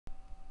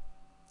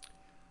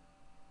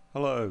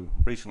Hello,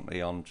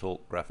 recently on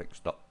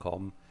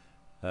talkgraphics.com,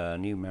 a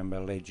new member,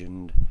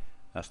 Legend,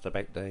 asked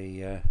about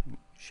the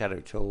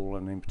shadow tool,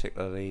 and in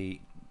particular the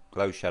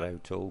glow shadow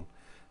tool.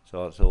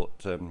 So I thought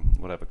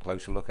we'll have a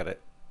closer look at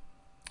it.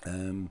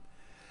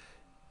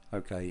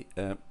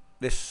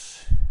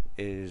 This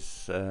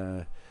is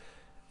a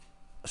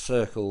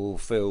circle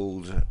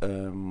filled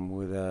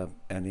with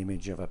an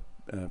image of a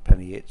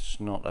penny. It's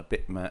not a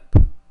bitmap.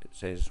 It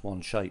says one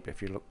shape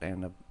if you look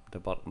down the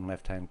bottom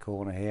left hand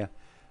corner here.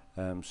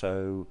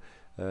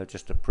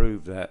 Just to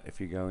prove that, if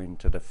you go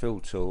into the fill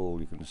tool,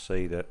 you can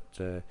see that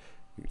you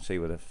can see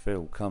where the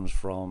fill comes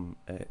from.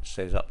 It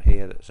says up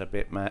here that it's a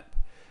bitmap.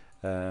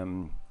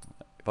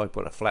 If I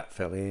put a flat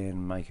fill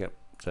in, make it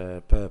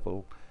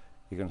purple,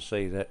 you can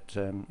see that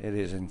it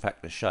is in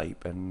fact a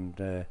shape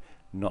and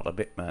not a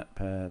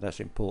bitmap. That's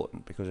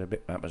important because a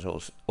bitmap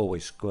is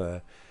always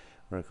square.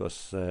 Where of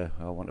course I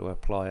want to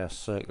apply a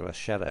circular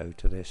shadow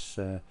to this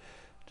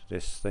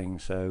thing.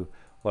 So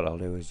what I'll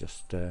do is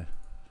just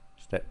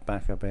step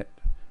back a bit,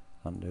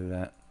 undo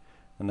that,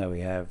 and there we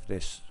have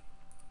this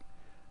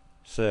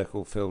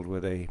circle filled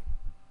with a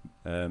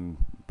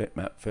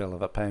bitmap fill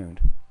of £1.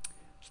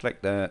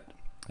 Select that,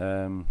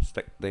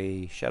 select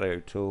the shadow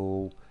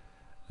tool.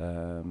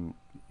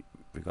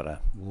 We've got a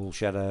wall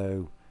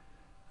shadow,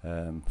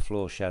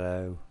 floor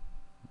shadow,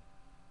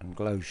 and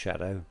glow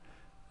shadow.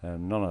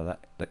 None of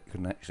that you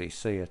can actually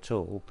see at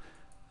all.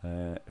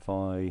 If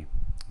I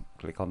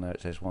click on there,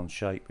 it says one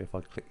shape. If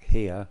I click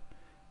here,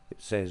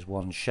 it says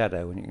one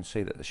shadow, and you can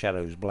see that the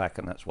shadow is black,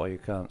 and that's why you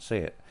can't see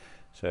it.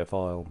 So if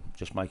I'll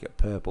just make it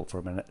purple for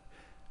a minute,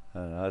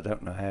 I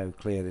don't know how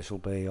clear this will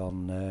be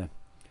on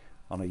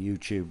a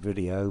YouTube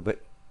video,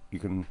 but you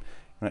can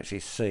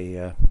actually see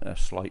a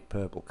slight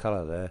purple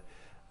colour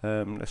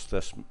there. Let's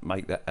just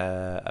make that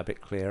a bit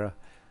clearer.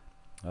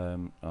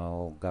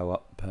 I'll go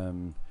up,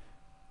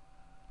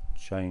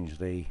 change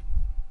the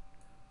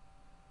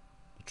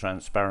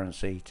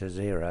transparency to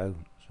 0,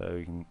 so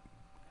you can,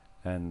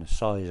 and the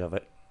size of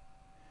it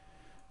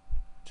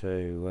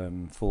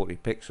to 40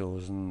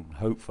 pixels, and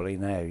hopefully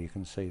now you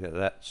can see that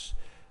that's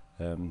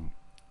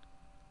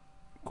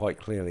quite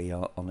clearly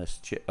on this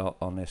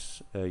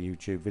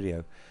YouTube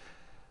video.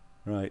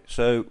 Right,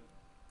 so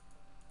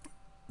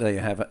there you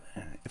have it.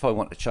 If I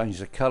want to change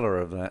the color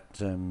of that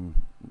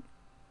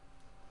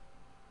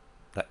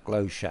that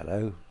glow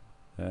shadow,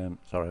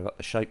 sorry, I've got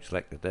the shape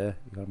selected there.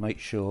 You've got to make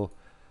sure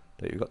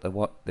that you've got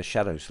the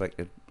shadow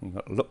selected. You've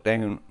got to look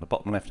down the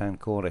bottom left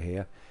hand corner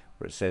here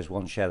where it says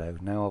one shadow.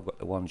 Now I've got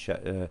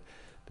the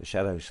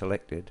shadow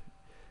selected.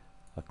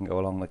 I can go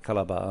along the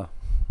color bar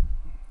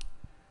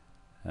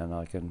and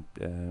I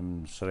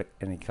can select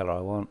any color I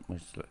want.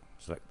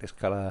 Select this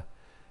color.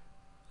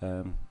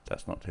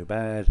 That's not too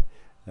bad.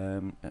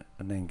 And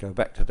then go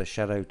back to the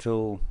shadow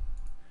tool,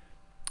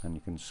 and you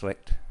can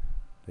select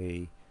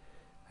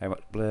how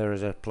much blur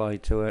is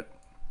applied to it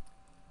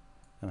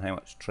and how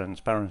much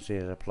transparency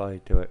is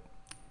applied to it.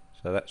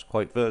 So that's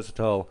quite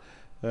versatile.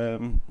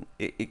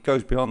 It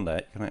goes beyond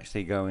that. You can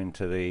actually go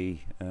into the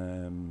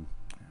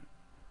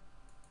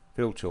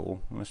fill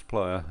tool and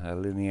apply a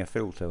linear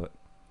fill to it.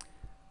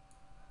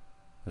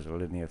 There's a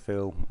linear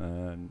fill,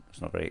 and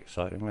it's not very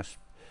exciting. Let's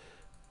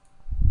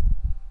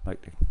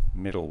make the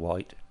middle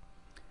white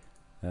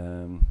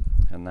and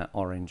that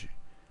orange.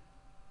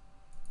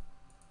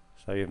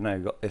 So you've now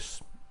got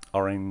this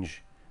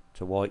orange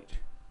to white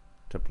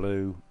to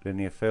blue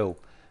linear fill.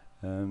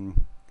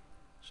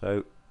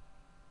 So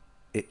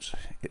it's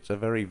a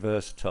very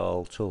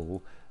versatile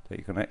tool that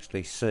you can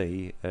actually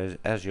see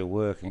as you're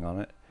working on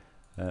it,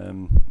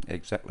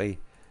 exactly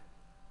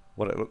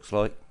what it looks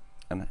like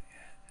and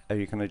how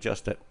you can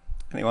adjust it.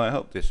 Anyway, I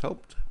hope this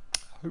helped.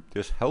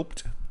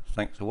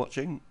 Thanks for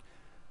watching.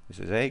 This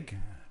is Egg.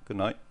 Good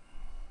night.